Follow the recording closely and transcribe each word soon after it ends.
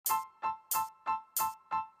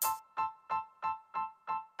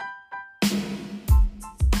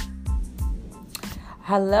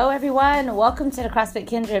Hello, everyone. Welcome to the CrossFit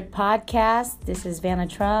Kindred podcast. This is Vanna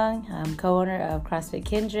Trung. I'm co-owner of CrossFit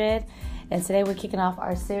Kindred. And today we're kicking off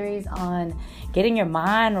our series on getting your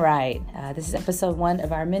mind right. This is episode 1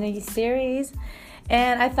 of our mini-series.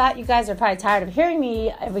 And I thought you guys are probably tired of hearing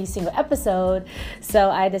me every single episode.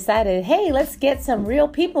 So I decided, hey, let's get some real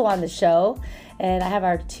people on the show. And I have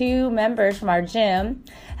our 2 members from our gym.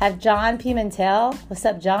 I have John Pimentel. What's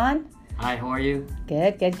up, John? Hi, how are you?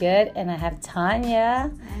 Good. And I have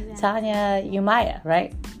Tanya Umaya,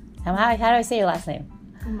 right? How do I say your last name?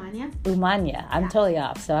 Umanya. I'm totally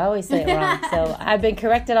off, so I always say it wrong. So I've been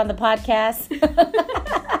corrected on the podcast.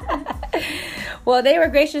 Well, they were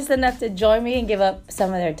gracious enough to join me and give up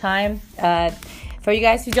some of their time. For you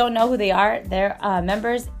guys who don't know who they are, they're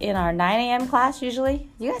members in our 9 a.m. class usually.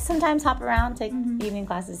 You guys sometimes hop around, take evening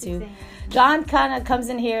classes too. John kind of comes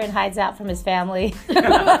in here and hides out from his family. Sorry.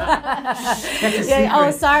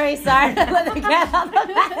 Let the cat out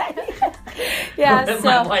the bag.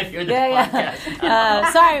 My wife here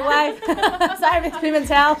podcast. Sorry, wife. Sorry, Mr.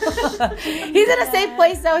 Pimentel. He's in a safe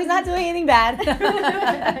place, though. He's not doing anything bad.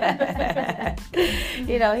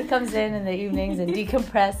 He comes in the evenings and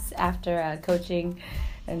decompress after coaching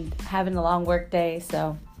and having a long work day.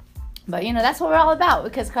 So, but that's what we're all about,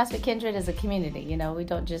 because CrossFit Kindred is a community. We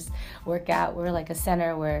don't just work out. We're like a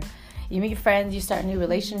center where you meet friends, you start new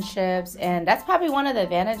relationships, and that's probably one of the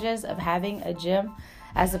advantages of having a gym,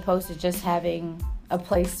 as opposed to just having a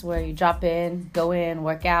place where you drop in, go in,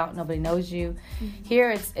 work out, nobody knows you. Mm-hmm. Here,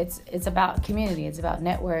 it's about community. It's about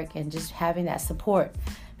network and just having that support,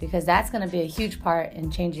 because that's going to be a huge part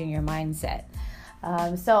in changing your mindset.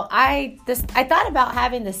 So I thought about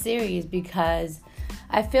having the series because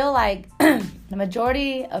I feel like the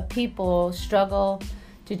majority of people struggle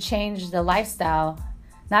to change the lifestyle,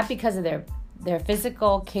 not because of their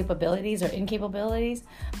physical capabilities or incapabilities,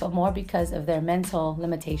 but more because of their mental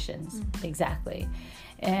limitations. Mm-hmm. Exactly.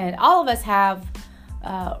 And all of us have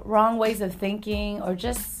wrong ways of thinking, or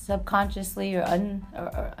just subconsciously or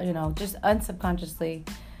just unsubconsciously,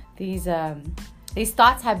 these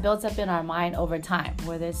thoughts have built up in our mind over time,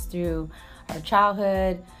 whether it's through our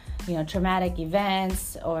childhood, traumatic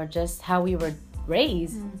events, or just how we were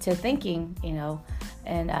raised to thinking,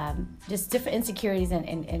 and just different insecurities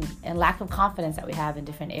and lack of confidence that we have in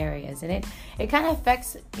different areas. And it kind of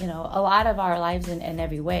affects, a lot of our lives in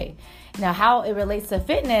every way. Now, how it relates to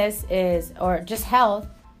fitness or just health,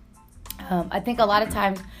 I think a lot of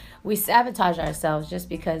times we sabotage ourselves just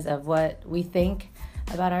because of what we think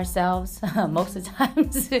about ourselves. Most of the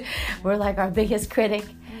times we're like our biggest critic.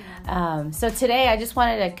 So today I just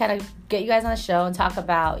wanted to kind of get you guys on the show and talk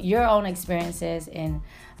about your own experiences in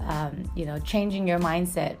changing your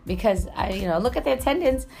mindset, because I look at the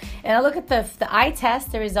attendance and I look at the eye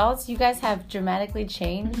test, the results. You guys have dramatically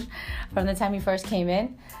changed from the time you first came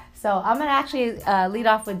in. So I'm going to actually lead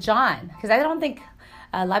off with John, because I don't think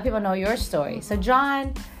a lot of people know your story. So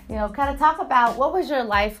John, kind of talk about what was your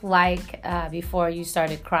life like before you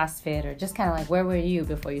started CrossFit, or just kind of like where were you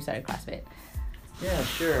before you started CrossFit? Yeah,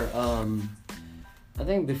 sure. I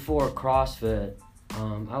think before CrossFit,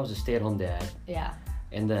 I was a stay-at-home dad. Yeah.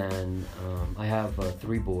 And then I have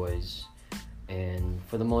 3 boys, and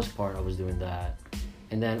for the most part, I was doing that.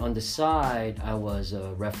 And then on the side, I was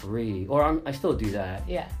a referee, or I still do that.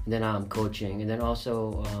 Yeah. And then I'm coaching, and then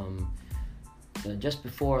also just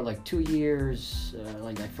before, like 2 years,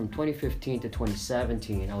 like from 2015 to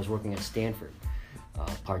 2017, I was working at Stanford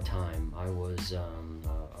part-time. I was a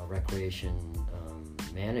recreation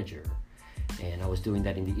manager, and I was doing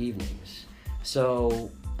that in the evenings.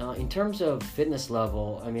 So in terms of fitness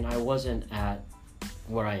level, I wasn't at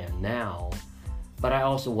where I am now, but I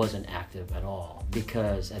also wasn't active at all,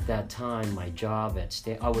 because at that time my job at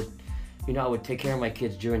I would take care of my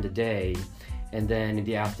kids during the day, and then in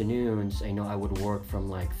the afternoons, I would work from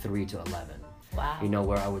like 3 to 11. Wow.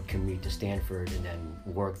 Where I would commute to Stanford and then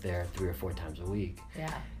work there 3 or 4 times a week.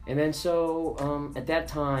 Yeah. And then so at that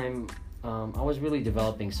time, I was really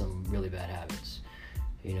developing some really bad habits,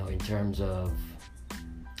 in terms of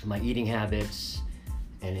my eating habits,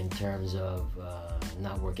 and in terms of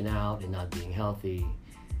not working out and not being healthy.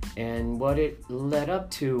 And what it led up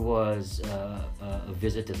to was a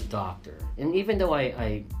visit to the doctor. And even though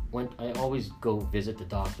I always go visit the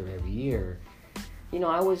doctor every year,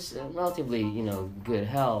 I was relatively, good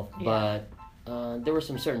health, but there were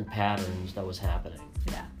some certain patterns that was happening.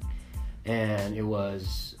 Yeah. And it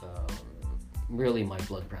was really my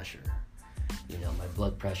blood pressure. My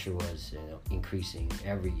blood pressure was increasing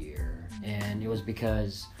every year, and it was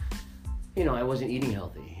because I wasn't eating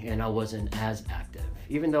healthy and I wasn't as active.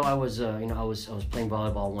 Even though I was I was playing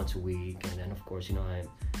volleyball once a week, and then of course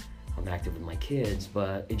I'm active with my kids,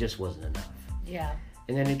 but it just wasn't enough. Yeah.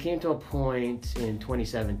 And then it came to a point in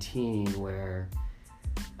 2017 where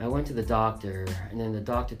I went to the doctor, and then the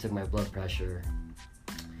doctor took my blood pressure,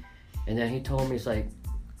 and then he told me, it's like,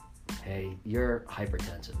 hey, you're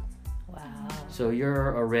hypertensive. Wow. So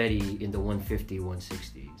you're already in the 150,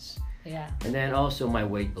 160s. Yeah. And then also my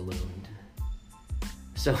weight ballooned.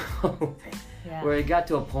 So Yeah. where it got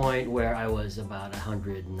to a point where I was about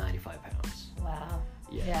 195 pounds. Wow.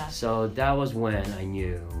 Yeah. Yeah. So that was when I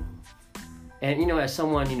knew. And, you know, as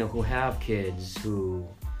someone, you know, who have kids who,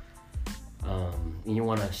 and you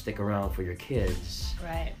want to stick around for your kids,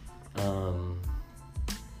 Right.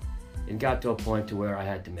 it got to a point to where I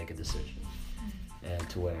had to make a decision. And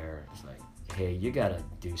to where it's like, hey, you got to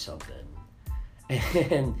do something.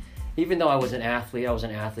 And even though I was an athlete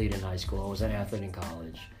in high school, I was an athlete in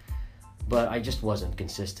college, but I just wasn't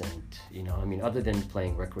consistent, you know, I mean, other than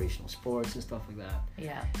playing recreational sports and stuff like that.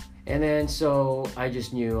 Yeah. And then so I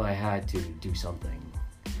just knew I had to do something.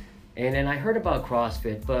 And then I heard about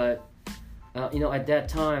CrossFit, but, you know, at that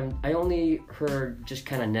time, I only heard just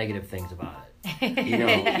kind of negative things about it. You know,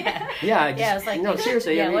 yeah, Yeah, it's like, no,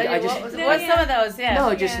 seriously. Yeah, I mean, what's some of those? Yeah.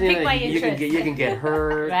 no, just Pique you know, my you can interest. get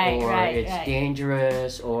hurt, Right, or right, it's right.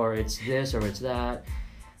 dangerous, or it's this, or it's that.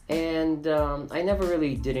 And I never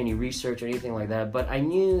really did any research or anything like that. But I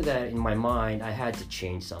knew that in my mind I had to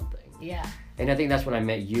change something. Yeah. And I think that's when I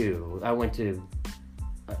met you.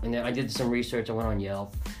 And then I did some research. I went on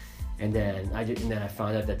Yelp, and then I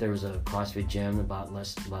found out that there was a CrossFit gym about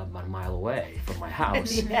a mile away from my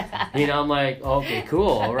house. Yeah. You know, I'm like, okay,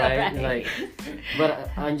 cool, right? Right. Like, but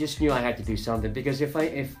I just knew I had to do something, because if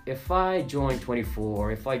I joined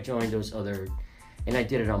 24, if I joined those other, and I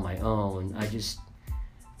did it on my own, I just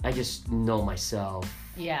know myself.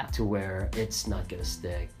 Yeah. To where it's not gonna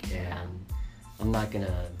stick, and I'm not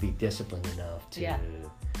gonna be disciplined enough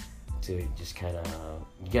to just kind of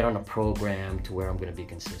get on a program to where I'm gonna be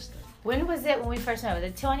consistent. When was it when we first met? Was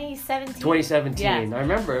it 2017? 2017. Yeah. I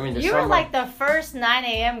remember. I mean, the You summer. were like the first 9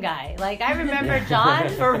 a.m. guy. Like, I remember John,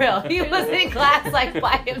 for real. He was in class, like,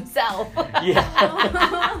 by himself.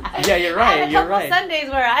 Yeah. Yeah, you're I had right. a You're couple right. Sundays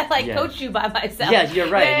where I, like, Yeah. coached you by myself. Yeah, you're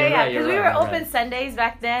right. You're right. Because You're we right. were You're open right. Sundays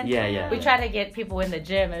back then. Yeah, yeah. We tried to get people in the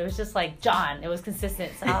gym. It was just like John. It was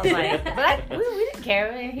consistent. So I was like, but we didn't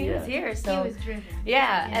care. I mean, he was here. So He was driven.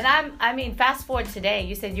 Yeah. And I mean, fast forward today.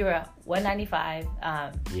 You said you were 195.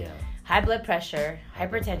 Yeah. High blood pressure,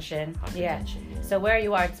 hypertension. Yeah. Yeah. So where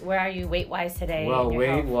are you weight wise today? Well, in your weight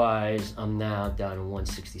health? wise, I'm now down to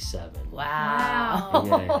 167. Wow.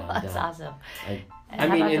 Yeah, I'm That's done. awesome. I And how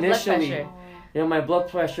mean, about the blood initially, pressure? you know, my blood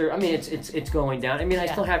pressure. I mean, it's going down. I mean, I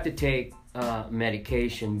Yeah. still have to take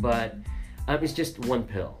medication, but it's just one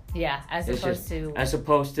pill. Yeah, as It's opposed just, to as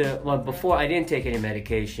opposed to, well, before I didn't take any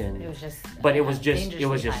medication. it was just. But it was just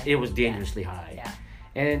dangerously dangerously high. high. Yeah.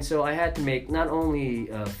 And so I had to make not only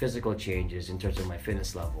physical changes in terms of my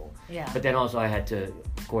fitness level, Yeah. but then also I had to,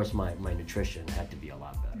 of course, my nutrition had to be a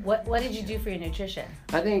lot better. What did you do for your nutrition?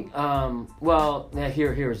 I think, well, now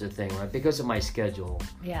here's the thing, right? Because of my schedule,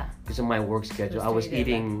 Yeah. because of my work schedule, I was 3 days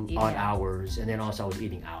eating eating odd out. hours, and then also I was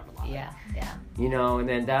eating out a lot. Yeah. Yeah. You know, and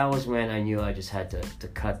then that was when I knew I just had to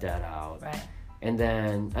cut that out. Right. And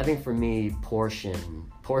then I think for me,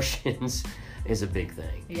 portions is a big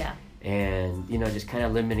thing. Yeah. And, you know, just kind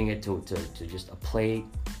of limiting it to just a plate,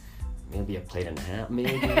 maybe a plate and a half,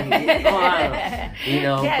 maybe. Oh, I don't know. You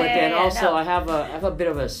know, Yeah, but yeah, then yeah, also no. I have a bit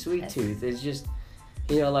of a sweet tooth. It's just,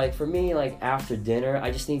 you know, like for me, like after dinner, I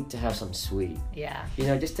just need to have something sweet. Yeah. You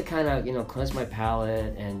know, just to kind of, you know, cleanse my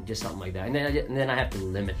palate and just something like that. And then I have to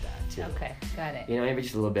limit that too. Okay. Got it. You know, maybe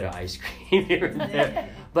just a little bit of ice cream here and there.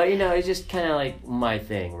 But, you know, it's just kind of like my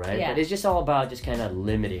thing, right? Yeah. But it's just all about just kind of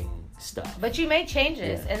limiting stuff. But you made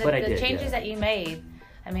changes, Yeah, and but I the did, changes yeah. that you made.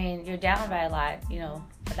 I mean, you're down by a lot. You know,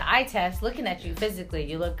 the eye test, looking at you physically,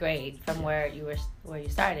 you look great from where you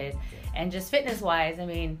started, and just fitness wise, I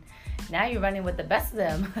mean, now you're running with the best of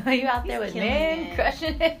them. You out there with killing men, it.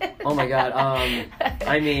 crushing it. Oh my God,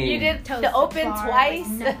 I mean- you did Toes the Open apart, twice.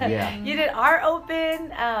 like nothing. Yeah. You did our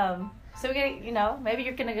Open. So we're gonna, you know, maybe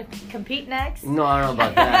you're gonna compete next. No, I don't know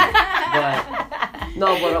about that. But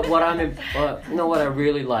no, but what I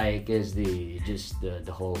really like is the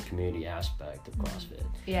whole community aspect of CrossFit,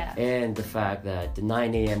 Yeah. and the fact that the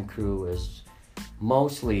 9 a.m. crew is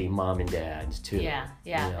mostly mom and dads too. Yeah,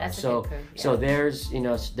 yeah, You know? that's a so good crew, yeah. so there's some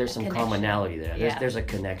connection. commonality there. Yeah. There's a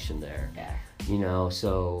connection there. Yeah. You know,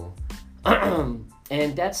 so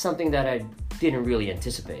and that's something that I didn't really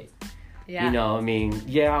anticipate. Yeah. You know, I mean,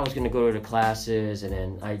 yeah, I was going to go to the classes, and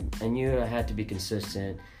then I knew I had to be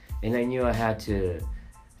consistent, and I knew I had to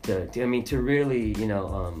to really,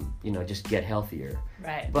 just get healthier.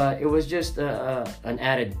 Right. But it was just an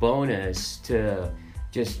added bonus to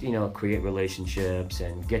just, create relationships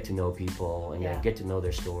and get to know people and then get to know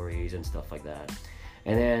their stories and stuff like that.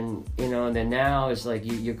 And then, and then now it's like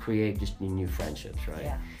you create just new friendships, right?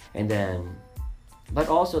 Yeah. And then, but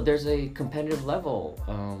also there's a competitive level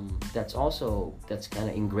that's kind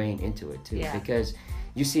of ingrained into it too, because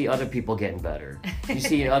you see other people getting better. You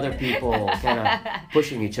see other people kind of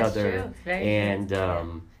pushing each other, and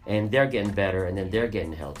and they're getting better, and then they're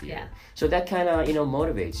getting healthier. Yeah. So that kind of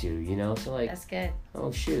motivates you, So like, that's good.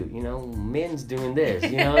 Oh shoot, Min's doing this,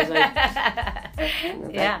 It's like,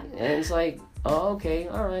 and it's like, oh, okay,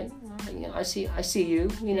 all right. I see you,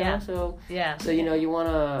 So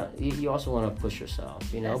you also wanna push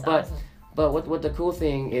yourself, That's But awesome. But what the cool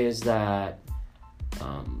thing is that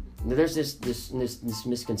there's this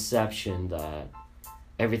misconception that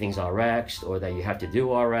everything's RX or that you have to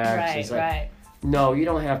do RX. Right, it's like, right. No, you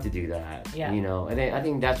don't have to do that. Yeah. And I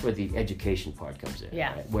think that's where the education part comes in.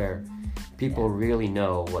 Yeah. Right? Where people really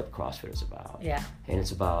know what CrossFit is about. Yeah. And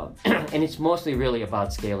it's about, and it's mostly really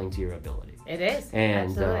about scaling to your ability. It is. And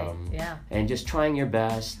absolutely. and just trying your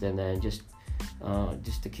best, and then just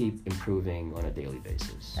to keep improving on a daily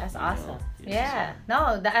basis. That's awesome. Yeah.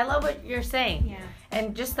 No, I love what you're saying. Yeah.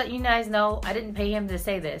 And just let you guys know, I didn't pay him to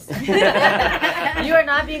say this. You are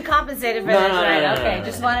not being compensated for this, right? Okay,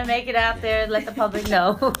 just want to make it out there, let the public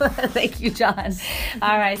know. Thank you, John.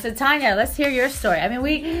 All right, so Tanya, let's hear your story. I mean,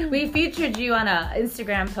 we featured you on a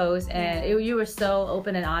Instagram post, and you were so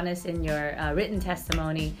open and honest in your written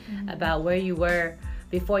testimony about where you were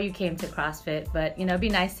before you came to CrossFit, but it'd be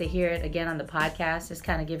nice to hear it again on the podcast, just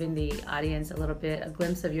kind of giving the audience a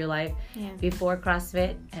glimpse of your life before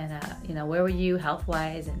CrossFit, and where were you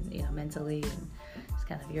health-wise and mentally, and just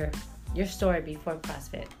kind of your story before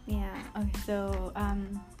CrossFit. Yeah. Okay. So,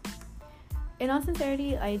 in all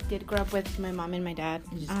sincerity, I did grow up with my mom and my dad.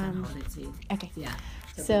 You just kind of hold it to you. Okay. Yeah.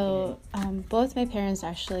 So, both my parents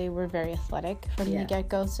actually were very athletic from the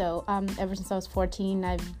get-go. So, ever since I was 14,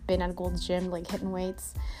 I've been at Gold's Gym, like hitting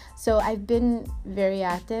weights. So, I've been very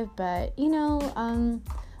active, but,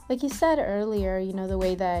 like you said earlier, the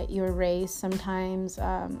way that you're raised, sometimes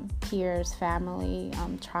peers, family,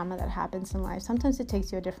 trauma that happens in life, sometimes it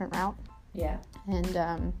takes you a different route. Yeah.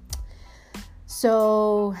 And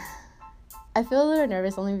so I feel a little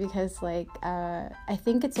nervous only because, I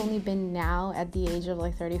think it's only been now at the age of,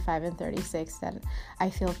 35 and 36 that I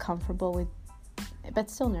feel comfortable with, but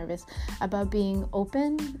still nervous, about being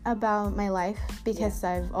open about my life, because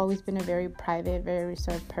I've always been a very private, very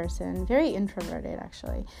reserved person, very introverted,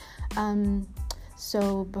 actually.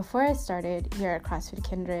 So before I started here at CrossFit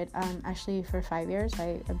Kindred, actually for 5 years,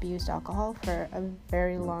 I abused alcohol for a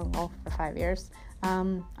very long while, for 5 years.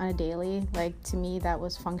 On a daily. To me, that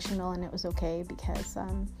was functional and it was okay, because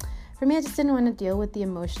for me, I just didn't want to deal with the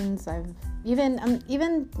emotions.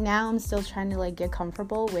 Even now, I'm still trying to get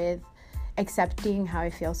comfortable with accepting how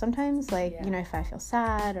I feel sometimes, if I feel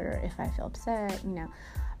sad or if I feel upset,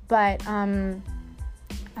 but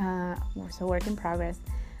so work in progress,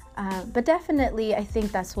 but definitely I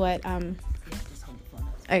think that's what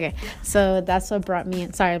okay, so that's what brought me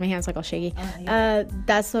in. Sorry, my hand's all shaky.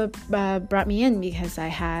 That's what brought me in, because I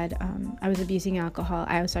was abusing alcohol.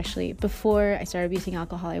 I was actually, before I started abusing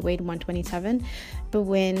alcohol, I weighed 127. But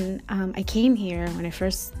when I came here, when I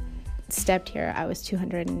first stepped here, I was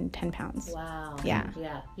 210 pounds. Wow. Yeah.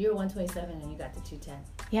 Yeah. You were 127 and you got to 210.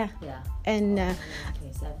 Yeah. Yeah. And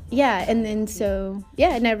 127. yeah, and then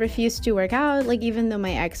and I refused to work out. Even though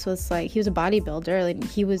my ex was he was a bodybuilder,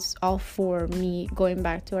 he was all for me going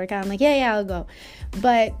back to work out. I'm like, yeah, I'll go.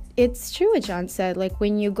 But it's true what John said.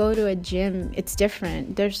 When you go to a gym, it's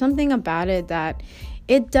different. There's something about it that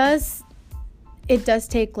it does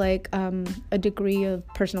take a degree of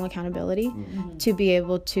personal accountability to be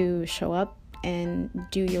able to show up and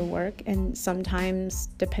do your work. And sometimes,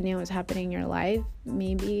 depending on what's happening in your life,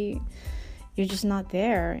 maybe you're just not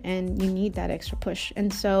there and you need that extra push.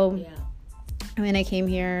 And so when I came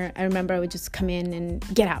here, I remember I would just come in and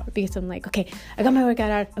get out, because I'm like, okay, I got my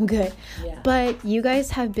workout out, I'm good. But you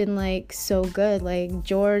guys have been so good.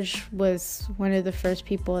 George was one of the first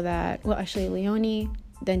people that, well, actually Leonie,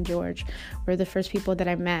 then George, were the first people that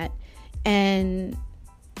I met, and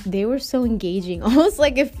they were so engaging, almost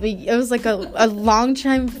if it was a long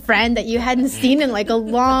time friend that you hadn't seen in a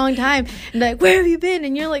long time, and where have you been?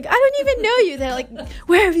 And you're like, I don't even know you. They're like,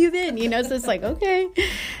 where have you been? So it's okay.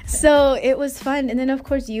 So it was fun. And then of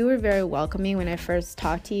course you were very welcoming when I first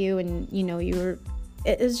talked to you, and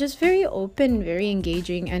it was just very open, very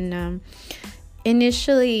engaging. And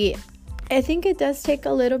initially I think it does take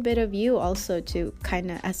a little bit of you also to kind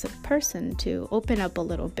of, as a person, to open up a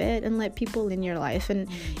little bit and let people in your life, and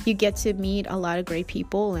you get to meet a lot of great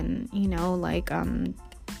people. And like the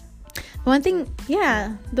one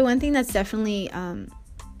thing that's definitely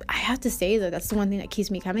I have to say that that's the one thing that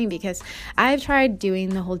keeps me coming, because I've tried doing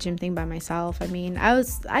the whole gym thing by myself. I mean, I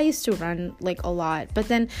used to run like a lot, but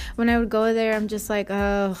then when I would go there, I'm just like,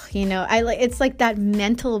 oh, it's like that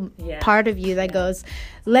mental part of you that goes,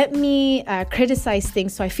 let me criticize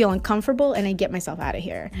things so I feel uncomfortable and I get myself out of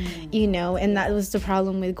here, and that was the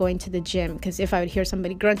problem with going to the gym, because if I would hear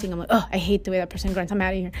somebody grunting, I'm like, oh, I hate the way that person grunts, I'm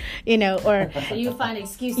out of here, or so you find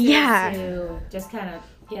excuses to just kind of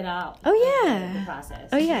get out the process.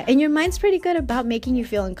 And your mind's pretty good about making you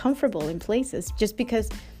feel uncomfortable in places just because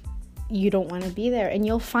you don't want to be there, and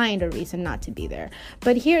you'll find a reason not to be there.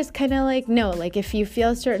 But here it's kind of like, no, like if you feel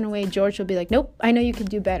a certain way, George will be like, nope, I know you can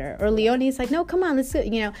do better. Or Leonie's like, no, come on, let's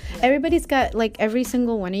go. Everybody's got, like, every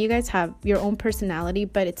single one of you guys have your own personality,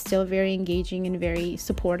 but it's still very engaging and very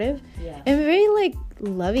supportive and very like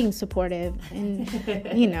loving, supportive, and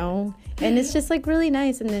and it's just like really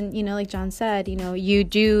nice. And then like John said, you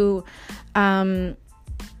do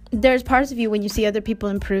there's parts of you when you see other people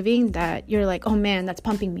improving that you're like, oh man, that's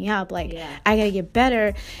pumping me up, like I gotta get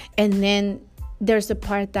better. And then there's the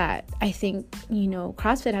part that I think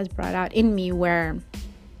CrossFit has brought out in me where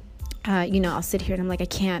I'll sit here and I'm like, I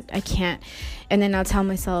can't, and then I'll tell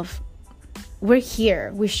myself, we're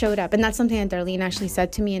here, we showed up. And that's something that Darlene actually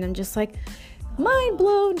said to me, and I'm just like, mind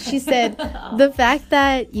blown. She said, the fact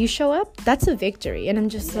that you show up, that's a victory. And I'm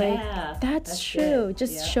just like, that's true. Good.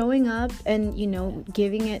 Just showing up and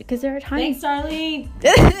giving it, because there are times. Thanks, Darlene.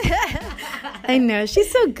 I know, she's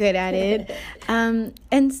so good at it.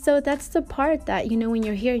 And so that's the part that when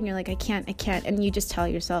you're here and you're like, I can't, and you just tell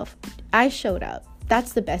yourself, I showed up.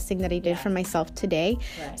 That's the best thing that I did for myself today.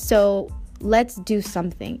 Right. So let's do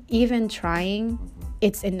something. Even trying,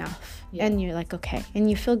 it's enough. And you're like, okay, and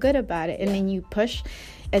you feel good about it, and then you push,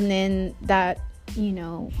 and then that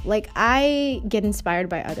like I get inspired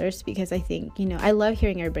by others, because I think I love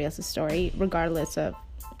hearing everybody else's story regardless of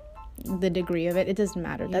the degree of it. It doesn't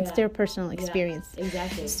matter. That's their personal experience.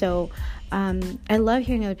 Exactly. So I love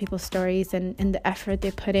hearing other people's stories and the effort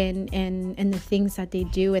they put in, and the things that they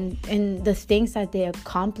do, and the things that they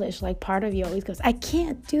accomplish. Like, part of you always goes, I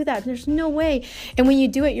can't do that, there's no way. And when you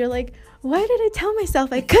do it, you're like, why did I tell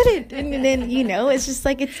myself I couldn't? And then it's just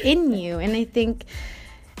like, it's in you. And I think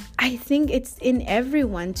it's in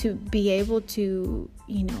everyone to be able to,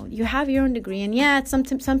 you have your own degree, and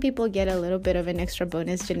some people get a little bit of an extra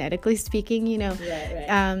bonus genetically speaking,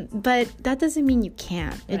 Right. But that doesn't mean you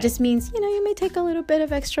can't. Right. It just means, you may take a little bit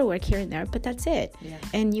of extra work here and there, but that's it. Yeah.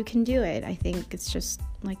 And you can do it. I think it's just,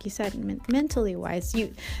 like you said, mentally wise,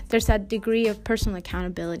 there's that degree of personal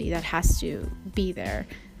accountability that has to be there.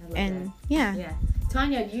 And yeah.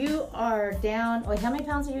 Tanya, you are down. Wait, how many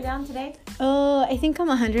pounds are you down today? Oh, I think I'm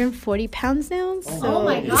 140 pounds now. Oh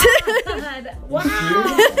my god! Wow.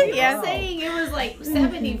 You were saying it was like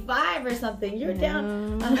 75 or something. You're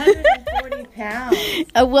down 140 pounds.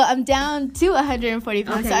 Well, I'm down to 140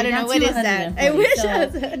 pounds. Okay, so I don't know what is that. I wish I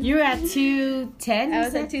was. You're at 210. I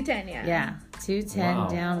was at 210. Yeah.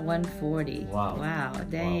 210 down 140. Wow.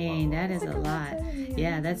 Dang, that is a lot.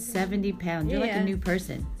 Yeah, that's 70 pounds. You're like a new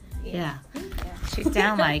person. Yeah. She's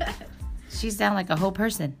down like a whole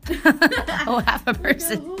person. Oh, half a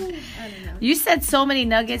person. You said so many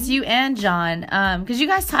nuggets, you and John, because you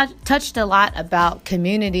guys touched a lot about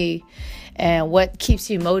community and what keeps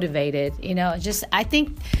you motivated. Just I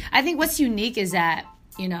think what's unique is that,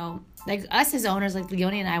 like us as owners, like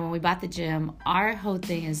Leonie and I, when we bought the gym, our whole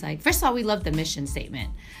thing is like, first of all, we love the mission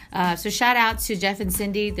statement. So shout out to Jeff and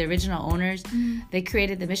Cindy, the original owners. Mm-hmm. They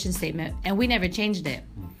created the mission statement, and we never changed it.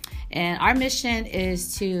 And our mission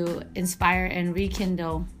is to inspire and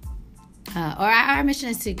rekindle, our mission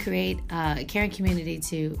is to create a caring community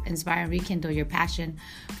to inspire and rekindle your passion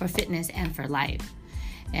for fitness and for life.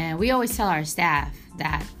 And we always tell our staff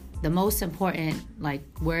that the most important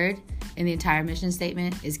word in the entire mission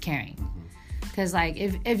statement is caring. Because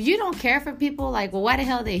if you don't care for people, well, why the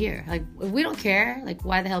hell are they here? If we don't care,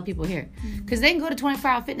 why the hell are people here? Because they can go to 24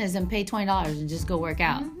 Hour Fitness and pay $20 and just go work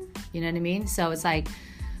out. You know what I mean? So it's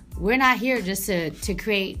we're not here just to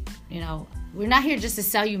create, we're not here just to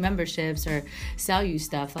sell you memberships or sell you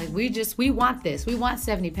stuff. We want this. We want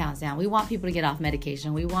 70 pounds down. We want people to get off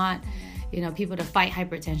medication. We want, people to fight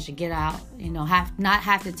hypertension, get out, not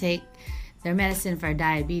have to take their medicine for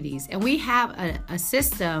diabetes. And we have a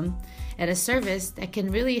system and a service that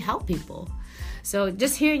can really help people. So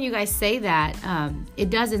just hearing you guys say that,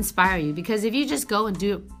 it does inspire you, because if you just go and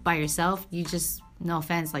do it by yourself, you just no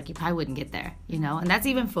offense, like you probably wouldn't get there, you know, and that's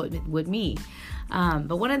even with me.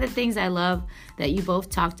 But one of the things I love that you both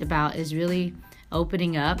talked about is really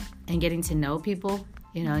opening up and getting to know people,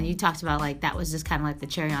 you know, and you talked about like that was just kind of like the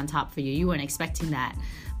cherry on top for you. You weren't expecting that,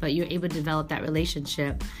 but you're able to develop that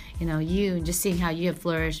relationship. You know, you just seeing how you have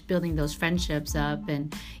flourished, building those friendships up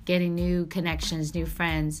and getting new connections, new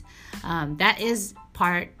friends. That is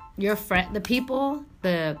part your friend, the people,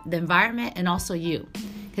 the environment, and also you.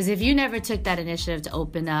 Because if you never took that initiative to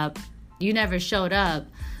open up, you never showed up,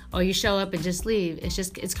 or you show up and just leave,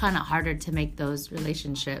 it's kind of harder to make those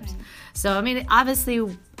relationships. Right. So, I mean, obviously,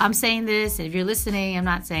 I'm saying this, and if you're listening, I'm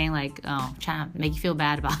not saying like, oh, trying to make you feel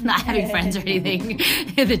bad about not having friends or anything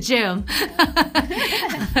in the gym.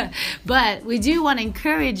 But we do want to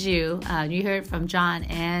encourage you. You heard from John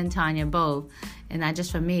and Tanya both, and not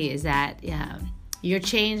just from me, is that your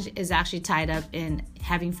change is actually tied up in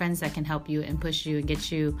having friends that can help you and push you and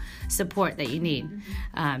get you support that you need,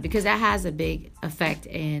 because that has a big effect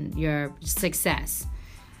in your success.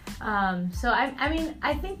 So I mean,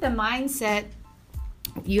 I think the mindset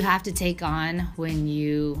you have to take on when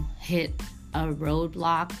you hit a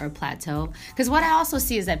roadblock or plateau, because what I also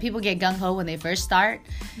see is that people get gung-ho when they first start,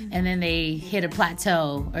 and then they hit a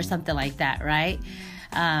plateau or something like that, right?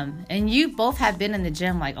 And you both have been in the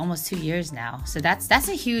gym like almost 2 years now. So that's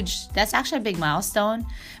actually a big milestone,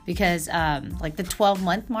 because like the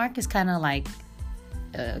 12-month mark is kind of like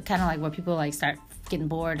where people like start getting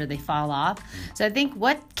bored or they fall off. So I think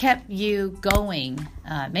what kept you going,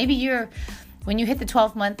 maybe when you hit the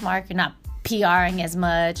 12-month mark, you're not PRing as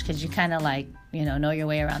much because you kind of like, you know your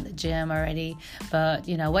way around the gym already. But,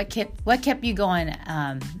 you know, what kept you going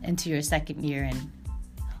into your second year and,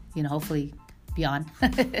 you know, hopefully beyond?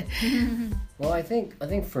 Well, I think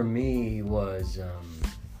for me was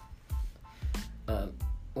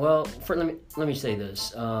let me say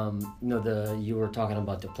this. You were talking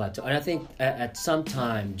about the plateau, and I think at some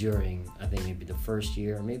time during, I think maybe the first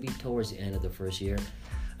year, or maybe towards the end of the first year,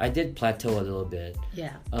 I did plateau a little bit.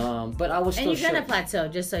 Yeah. But I was still. And you're gonna plateau,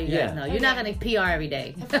 just so you guys know. You're not gonna PR every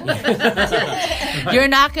day. You're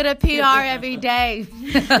not gonna PR every day.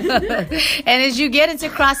 And as you get into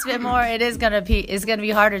CrossFit more, it's gonna be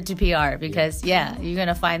harder to PR because you're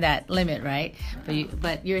gonna find that limit, right?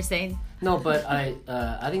 But you were saying. No, but I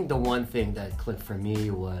think the one thing that clicked for me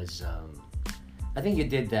was I think you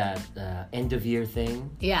did that end of year thing.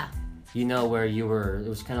 Yeah. You know, where it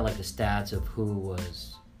was kind of like the stats of who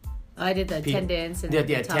was. I did the attendance and the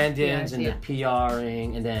attendance and the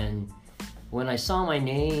PRing, and then when I saw my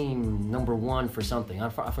name number one for something, I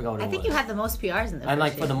forgot what it was. I think you had the most PRs in the. And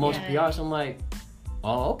like for the most PRs, I'm like,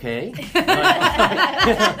 oh, okay.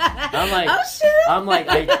 I'm like, oh shoot. I'm like,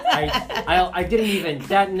 I didn't even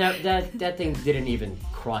that thing didn't even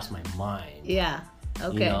cross my mind. Yeah.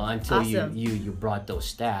 Okay. You know, until awesome. you brought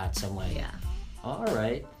those stats, I'm like, all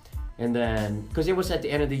right. And then because it was at the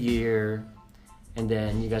end of the year. And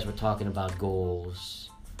then you guys were talking about goals.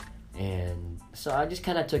 And so I just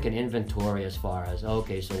kind of took an inventory as far as,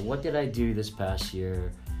 okay, so what did I do this past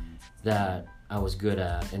year that I was good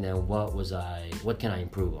at? And then what can I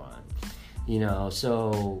improve on? You know,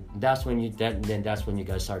 so that's when you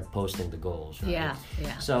guys started posting the goals, right?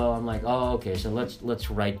 Yeah. So I'm like, oh, okay, so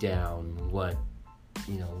let's write down what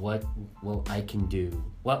I can do.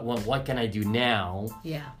 What can I do now?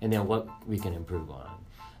 Yeah. And then what we can improve on.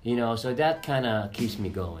 You know, so that kind of keeps me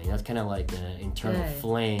going. That's kind of like an internal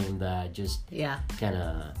flame that just kind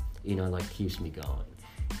of, you know, like keeps me going.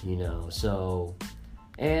 You know, so,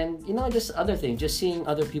 and, you know, just other things, just seeing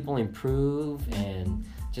other people improve and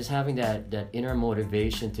just having that inner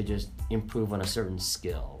motivation to just improve on a certain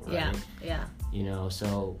skill, right? Yeah. You know,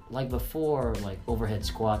 so like before, like overhead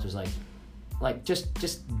squats was like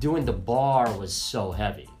just doing the bar was so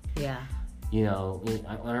heavy. Yeah. You know,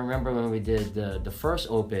 I remember when we did the first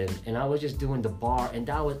open, and I was just doing the bar, and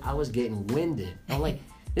I was getting winded. I'm like,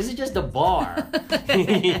 this is just a bar,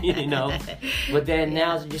 you know. But then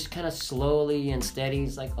now it's just kind of slowly and steady.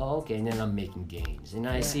 It's like, oh, okay, and then I'm making gains, and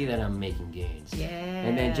I see that I'm making gains. Yeah.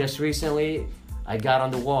 And then just recently, I got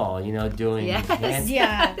on the wall, you know, doing hands,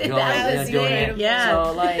 doing it. Yeah.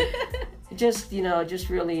 So like, just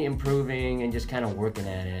really improving and just kind of working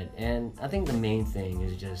at it. And I think the main thing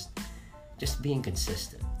is just being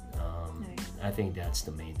consistent. I think that's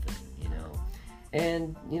the main thing, you know.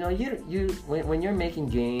 And you know, you when you're making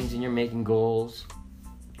gains and you're making goals,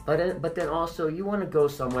 but then also you want to go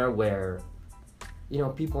somewhere where, you know,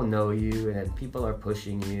 people know you and people are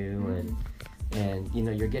pushing you and you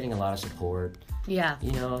know, you're getting a lot of support. Yeah.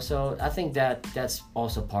 You know, so I think that's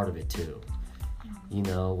also part of it too. You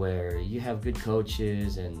know, where you have good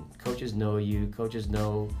coaches and coaches know you, coaches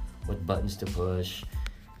know what buttons to push,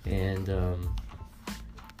 and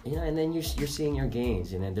and then you're seeing your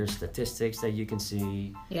gains, and then there's statistics that you can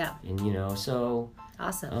see. Yeah. And so.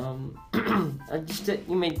 Awesome.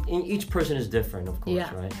 Each person is different, of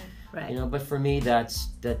course, right? Right. But for me, that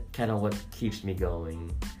kind of what keeps me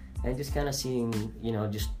going, and just kind of seeing,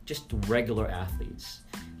 just regular athletes.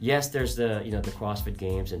 Yes, there's the the CrossFit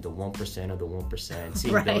Games and the 1% of the 1%,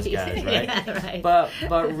 seeing those guys, right? Yeah, right.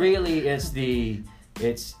 But really,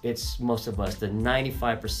 it's most of us, the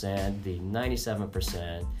 95%, the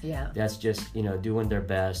 97%. Yeah. That's just doing their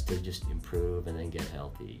best to just improve and then get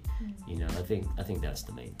healthy. I think that's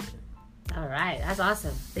the main thing. All right, that's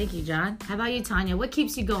awesome. Thank you, John. How about you, Tanya? What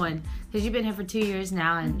keeps you going? Because you've been here for 2 years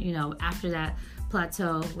now, and after that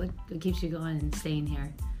plateau, what keeps you going and staying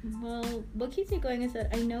here? Well, what keeps me going is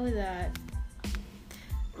that I know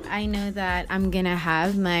that I'm gonna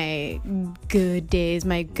have my good days,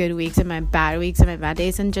 my good weeks, and my bad weeks and my bad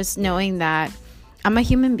days, and just knowing that I'm a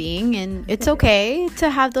human being and it's okay to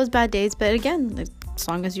have those bad days. But again, as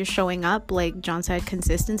long as you're showing up, like John said,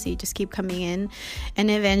 consistency, just keep coming in, and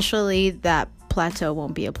eventually that plateau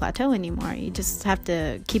won't be a plateau anymore. You just have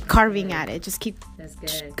to keep carving at it, just keep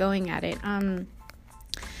going at it.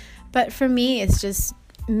 But for me, it's just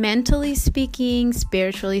mentally speaking,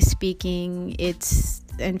 spiritually speaking,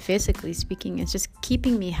 and physically speaking, it's just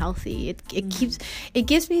keeping me healthy. It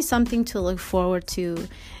gives me something to look forward to,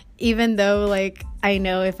 even though like I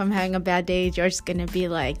know if I'm having a bad day, George's gonna be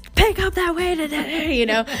like, pick up that weight, you're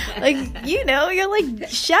like,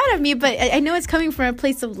 shout at me, but I know it's coming from a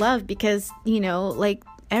place of love, because like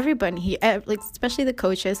everyone here, like especially the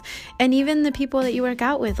coaches and even the people that you work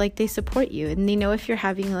out with, like they support you, and they know if you're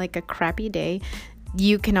having like a crappy day,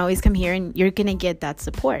 you can always come here and you're gonna get that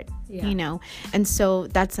support. And so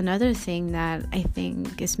that's another thing that I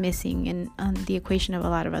think is missing in the equation of a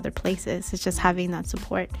lot of other places. It's just having that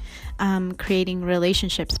support, creating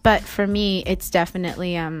relationships. But for me, it's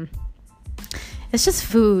definitely it's just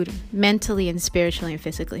food, mentally and spiritually and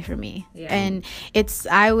physically for me. And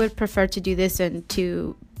I would prefer to do this and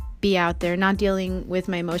to be out there not dealing with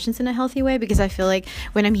my emotions in a healthy way, because I feel like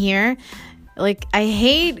when I'm here, like I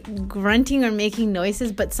hate grunting or making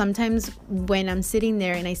noises, but sometimes when I'm sitting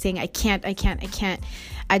there and I'm saying I can't,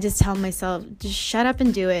 I just tell myself, just shut up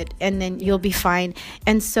and do it, and then you'll be fine.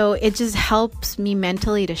 And so it just helps me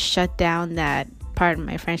mentally to shut down that, pardon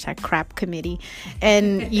my French, that crap committee,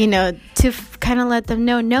 and to kind of let them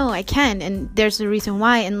know, no, I can, and there's a reason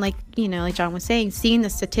why. And like like John was saying, seeing the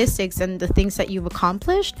statistics and the things that you've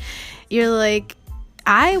accomplished, you're like,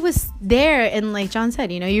 I was there, and like John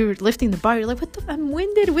said, you were lifting the bar. You're like, I'm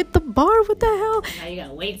winded with the bar. What the hell? Now you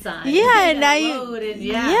got weights on. Yeah, now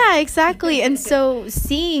yeah, exactly. And so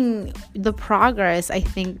seeing the progress, I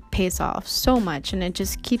think, pays off so much, and it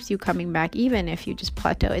just keeps you coming back, even if you just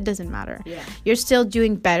plateau. It doesn't matter. Yeah, you're still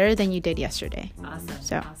doing better than you did yesterday. Awesome.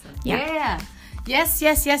 So awesome. Yeah. Yes.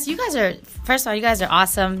 You guys are, first of all, you guys are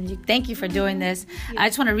awesome. Thank you for doing this. I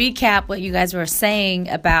just want to recap what you guys were saying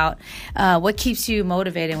about what keeps you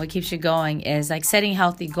motivated and what keeps you going is like setting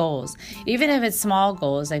healthy goals. Even if it's small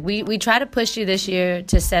goals, like we try to push you this year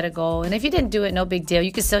to set a goal. And if you didn't do it, no big deal.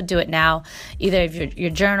 You can still do it now, either if your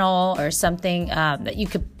journal or something that you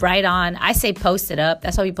could write on. I say post it up.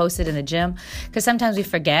 That's why we post it in the gym, because sometimes we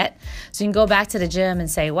forget. So you can go back to the gym and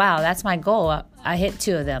say, wow, that's my goal. I hit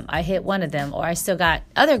 2 of them. I hit 1 of them, or I still got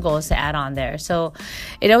other goals to add on there. So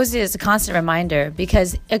it always is a constant reminder,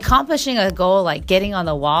 because accomplishing a goal like getting on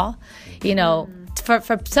the wall,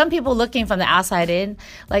 for some people looking from the outside in,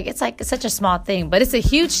 like it's such a small thing, but it's a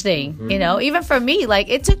huge thing. Even for me, like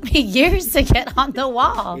it took me years to get on the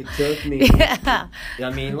wall. It took me. Yeah.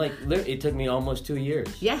 It took me almost 2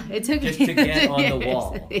 years. Yeah, it took just me to get on the years.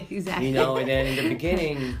 wall. Exactly. And then in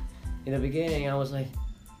the beginning, I was like,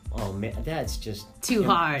 oh man, that's just too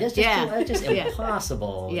hard. That's just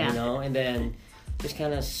impossible. And then just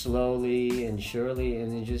kind of slowly and surely,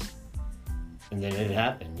 and then it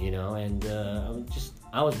happened. And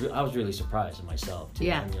I was really surprised at myself too.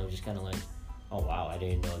 Yeah. Just kind of like, oh wow, I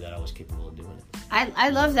didn't know that I was capable of doing it. I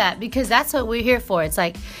love that, because that's what we're here for. It's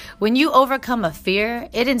like when you overcome a fear,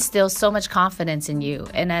 it instills so much confidence in you.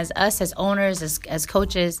 And as us, as owners, as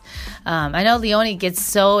coaches, I know Leonie gets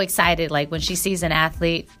so excited, like when she sees an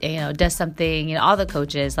athlete, does something, all the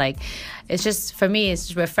coaches, like it's just, for me, it's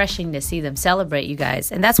just refreshing to see them celebrate you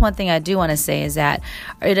guys. And that's one thing I do want to say is that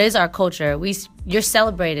it is our culture. You're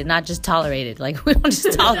celebrated, not just tolerated. Like we don't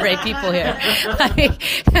just tolerate people here.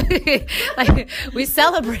 Like we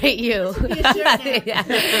celebrate you. Yeah.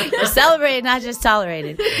 We're celebrated, not just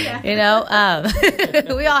tolerated. You know,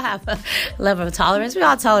 we all have a level of tolerance. We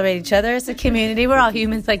all tolerate each other. It's a community. We're all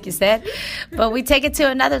humans, like you said. But we take it to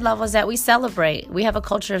another level, is that we celebrate. We have a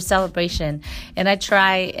culture of celebration. And I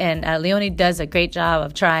try, and Leonie does a great job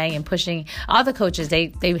of trying and pushing all the coaches.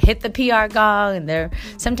 They hit the PR gong, and they're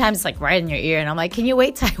sometimes like right in your ear. And I'm like, can you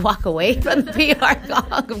wait till I walk away from the PR gong?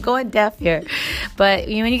 I'm going deaf here. But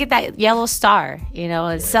when you get that yellow star, you know,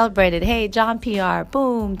 it's celebrated. Hey, John PR,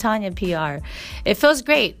 boom, Tanya PR. It feels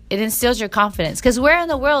great. It instills your confidence. Because where in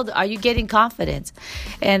the world are you getting confidence?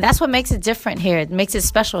 And that's what makes it different here. It makes it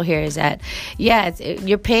special here is that,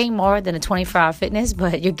 you're paying more than a 24-hour fitness,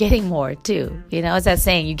 but you're getting more too. You know, it's that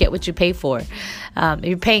saying, you get what you pay for. If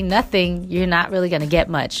you're paying nothing, you're not really going to get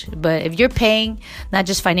much. But if you're paying, not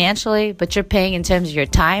just financially, but you're paying in terms of your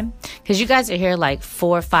time, because you guys are here like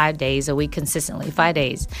 4 or 5 days a week consistently, 5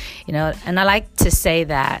 days, you know, and I like to say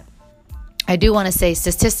that I do want to say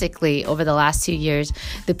statistically over the last 2 years,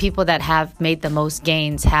 the people that have made the most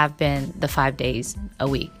gains have been the 5 days a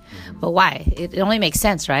week. But why? It only makes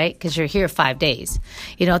sense, right? Because you're here 5 days.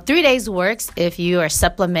 You know, 3 days works if you are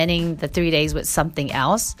supplementing the 3 days with something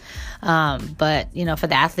else. But, you know, for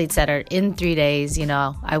the athletes that are in 3 days, you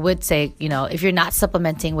know, I would say, you know, if you're not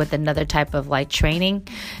supplementing with another type of like training,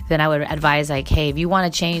 then I would advise like, hey, if you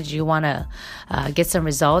want to change, you want to get some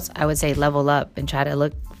results, I would say level up and try to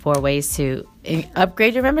look for ways to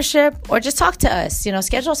upgrade your membership or just talk to us. You know,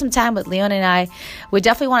 schedule some time with Leon and I. We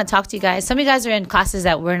definitely want to talk to you guys. Some of you guys are in classes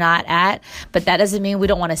that we're not at, but that doesn't mean we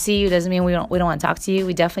don't want to see you. Doesn't mean we don't want to talk to you.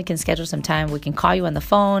 We definitely can schedule some time. We can call you on the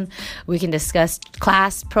phone. We can discuss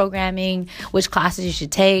class programming, which classes you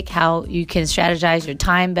should take, how you can strategize your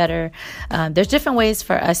time better. There's different ways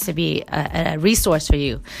for us to be a resource for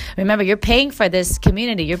you. Remember, you're paying for this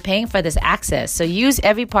community. You're paying for this access. So use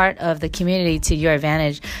every part of the community to your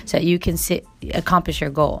advantage so that you can accomplish your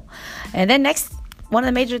goal. And then next, one of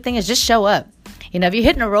the major things is just show up. You know, if you're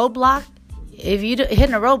hitting a roadblock,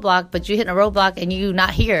 but you're hitting a roadblock and you're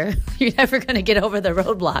not here, you're never going to get over the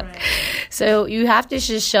roadblock. Right. So you have to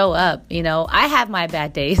just show up. You know, I have my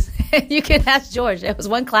bad days. You can ask George. There was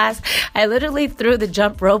one class, I literally threw the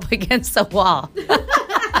jump rope against the wall.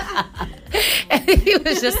 And he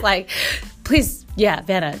was just like, please,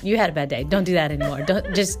 Vanna, you had a bad day. Don't do that anymore.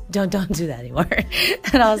 Don't do that anymore.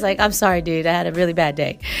 And I was like, I'm sorry, dude. I had a really bad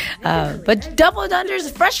day. But double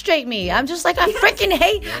unders frustrate me. I'm just like, I freaking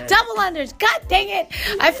hate double unders. God dang it.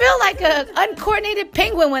 I feel like an uncoordinated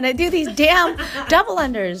penguin when I do these damn double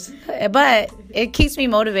unders. But it keeps me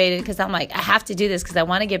motivated because I'm like, I have to do this because I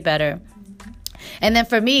want to get better. And then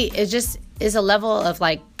for me, it just is a level of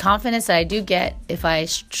like confidence that I do get if I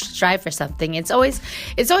strive for something. It's always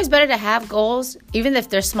better to have goals, even if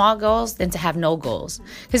they're small goals, than to have no goals.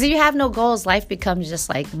 Because if you have no goals, life becomes just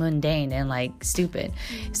like mundane and like stupid.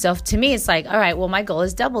 So to me, it's like, all right, well, my goal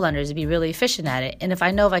is double unders, to be really efficient at it. And if I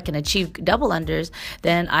know if I can achieve double unders,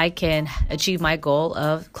 then I can achieve my goal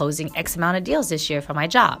of closing X amount of deals this year for my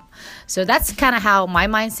job. So that's kind of how my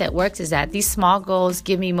mindset works, is that these small goals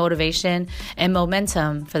give me motivation and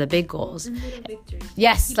momentum for the big goals. Little victories.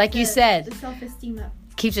 Yes, keeps like you said. The self-esteem up.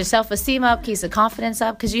 Keeps your self-esteem up, keeps the confidence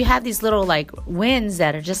up, because you have these little like wins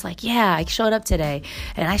that are just like, yeah, I showed up today,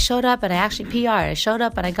 and I showed up and I actually PR'd. I showed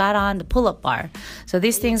up and I got on the pull-up bar. So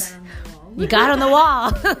these things, you got on the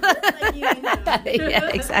wall. Yeah,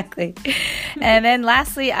 exactly. And then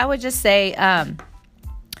lastly, I would just say,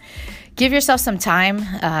 give yourself some time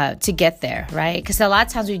to get there, right? Because a lot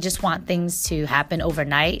of times we just want things to happen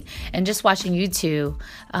overnight. And just watching you two,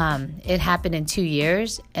 it happened in 2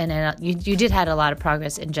 years. And then you did have a lot of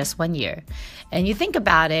progress in just 1 year. And you think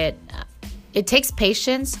about it, it takes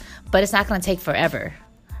patience, but it's not going to take forever,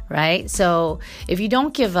 right? So if you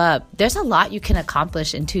don't give up, there's a lot you can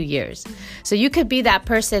accomplish in 2 years. So you could be that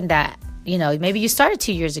person that, you know, maybe you started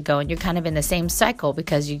 2 years ago and you're kind of in the same cycle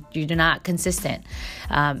because you're not consistent.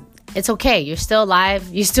 It's okay. You're still alive.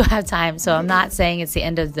 You still have time. So I'm not saying it's the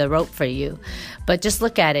end of the rope for you. But just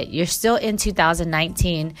look at it. You're still in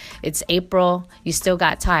 2019. It's April. You still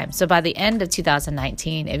got time. So by the end of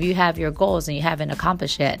 2019, if you have your goals and you haven't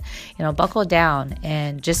accomplished it, you know, buckle down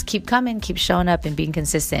and just keep coming, keep showing up and being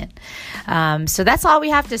consistent. So that's all we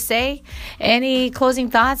have to say. Any closing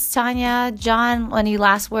thoughts, Tanya, John? Any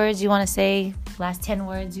last words you want to say? Last 10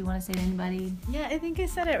 words you want to say to anybody? Yeah, I think I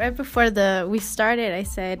said it right before we started. I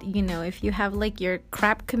said, you know, if you have like your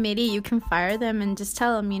crap committee, you can fire them and just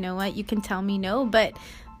tell them, you know what, you can tell me no, but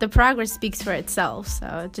the progress speaks for itself.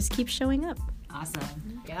 So just keep showing up.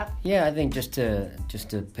 Awesome. Yeah. Yeah, I think just to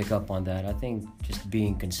pick up on that, I think just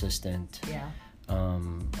being consistent. Yeah.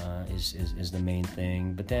 Is the main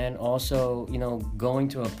thing. But then also, you know, going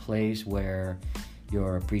to a place where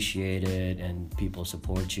you're appreciated and people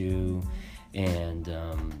support you, and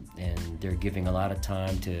they're giving a lot of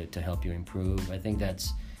time to help you improve. I think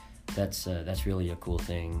that's really a cool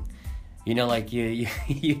thing. You know, like you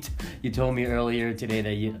told me earlier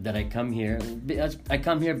today that I come here. I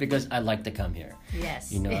come here because I like to come here.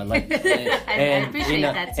 Yes. You know, I like. I appreciate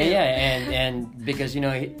that too. And because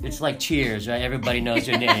it's like Cheers, right? Everybody knows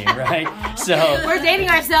your name, right? So we're dating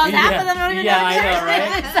ourselves. Half of them don't even know. I know, right?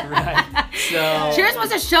 Right. So Cheers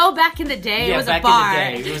was a show back in the day. Yeah, it was back a bar,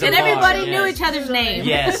 in the day. It was a and bar, everybody knew yes. each other's name.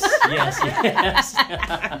 Yes.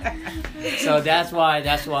 So that's why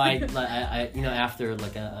I after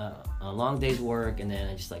like a long day's work, and then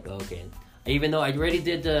I just like, okay, even though I already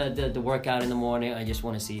did the workout in the morning, I just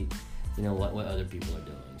want to see, what other people are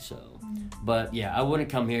doing. So, but yeah, I wouldn't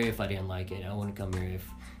come here if I didn't like it. I wouldn't come here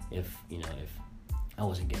if I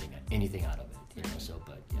wasn't getting anything out of it. So,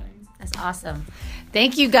 but yeah. That's awesome.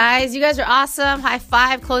 Thank you guys. You guys are awesome. High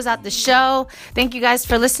five. Close out the show. Thank you guys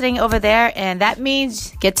for listening over there. And that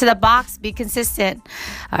means get to the box. Be consistent.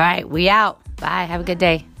 All right. We out. Bye. Have a good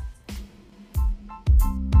day.